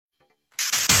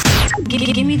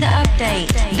Give me the update.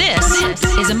 This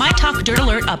is a My Talk Dirt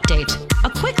Alert update. A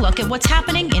quick look at what's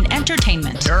happening in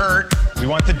entertainment. Dirt. We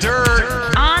want the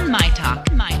dirt. On My Talk.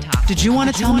 Did you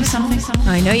want to tell me something?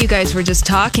 I know you guys were just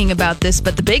talking about this,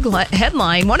 but the big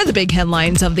headline, one of the big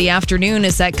headlines of the afternoon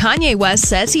is that Kanye West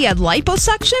says he had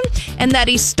liposuction and that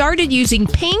he started using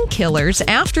painkillers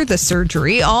after the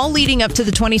surgery, all leading up to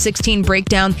the 2016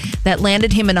 breakdown that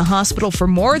landed him in a hospital for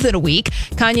more than a week.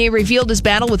 Kanye revealed his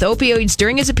battle with opioids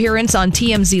during his appearance on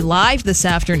TMZ Live this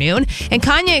afternoon, and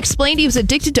Kanye explained he was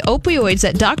addicted to opioids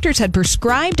that doctors had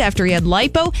prescribed after he had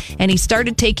lipo, and he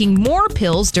started taking more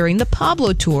pills during the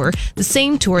Pablo tour, the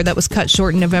same tour that was cut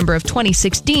short in November of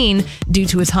 2016 due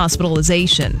to his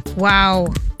hospitalization.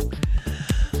 Wow.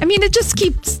 I mean, it just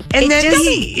keeps... And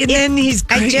then he's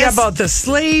crazy about the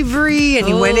slavery, and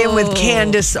he went in with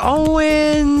Candace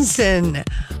Owens, and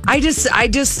I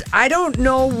don't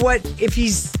know what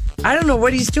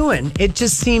he's doing. It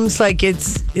just seems like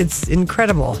it's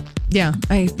incredible. Yeah,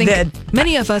 I think that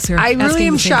many of us are. I really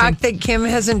am shocked that Kim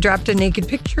hasn't dropped a naked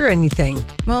picture or anything.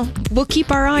 Well, we'll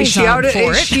keep our eyes on out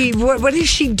for it. What is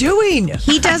she doing?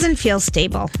 He doesn't feel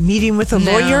stable. Meeting with a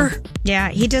lawyer? Yeah,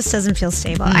 he just doesn't feel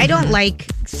stable. I don't like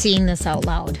seeing this out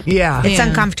loud. Yeah. It's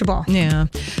uncomfortable. Yeah.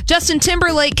 Justin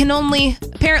Timberlake can only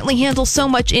apparently handle so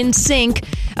much NSync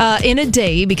in a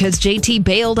day because JT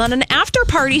bailed on an after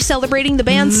party celebrating the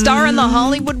band's star on the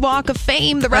Hollywood Walk of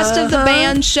Fame. The rest of the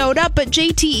band showed up, but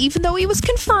JT, even though he was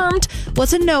confirmed,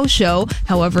 was a no-show.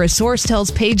 However, a source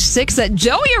tells Page 6 that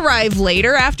Joey arrived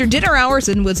later after dinner hours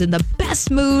and was in the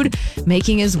best mood,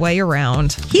 making his way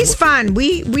around. He's fun.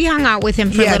 We hung out with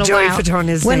him for a little Joey while. Fatone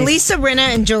is when nice. Lisa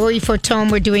Rinna and Joey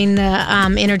Fatone were doing the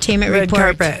entertainment Red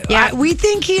report. carpet. Yeah. We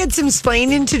think he had some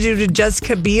splaining to do to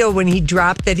Jessica Biel when he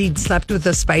dropped that he'd slept with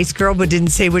a Spice Girl but didn't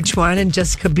say which one, and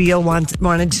Jessica Biel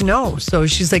wanted to know. So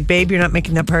she's like, babe, you're not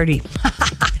making that party.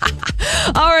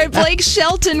 All right, Blake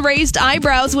Shelton raised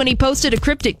eyebrows when he posted a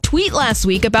cryptic tweet last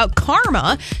week about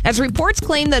karma, as reports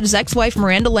claim that his ex-wife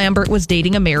Miranda Lambert was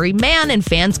dating a married man, and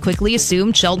fans quickly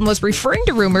assumed Shelton was referring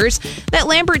to rumors that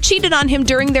Lambert cheated on him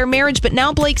during their marriage, but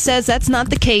now Blake says that's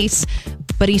not the case.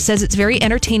 But he says it's very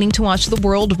entertaining to watch the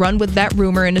world run with that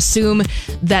rumor and assume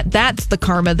that that's the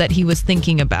karma that he was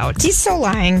thinking about. He's so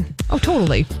lying. Oh,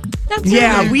 totally.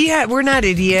 We're not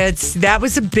idiots. That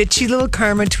was a bitchy little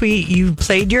karma tweet. You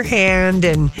played your hand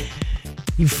and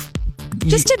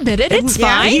just admit it. It's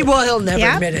fine. He'll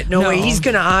never admit it. No way. He's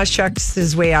going to shucks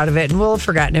his way out of it, and we'll have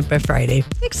forgotten it by Friday.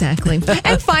 Exactly.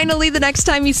 And finally, the next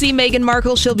time you see Meghan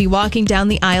Markle, she'll be walking down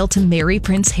the aisle to marry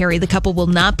Prince Harry. The couple will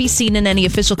not be seen in any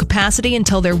official capacity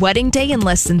until their wedding day in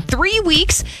less than 3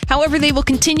 weeks. However, they will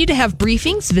continue to have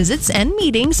briefings, visits, and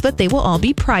meetings, but they will all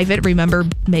be private. Remember,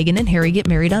 Meghan and Harry get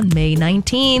married on May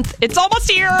 19th. It's almost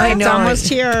here. I know. It's almost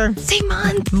here. Same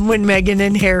month. When Meghan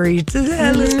and Harry.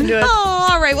 Listen to it. Oh,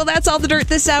 all right. Well, that's all the dirt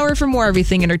this hour. For more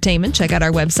everything entertainment, check out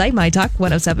our website,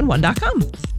 mytalk1071.com.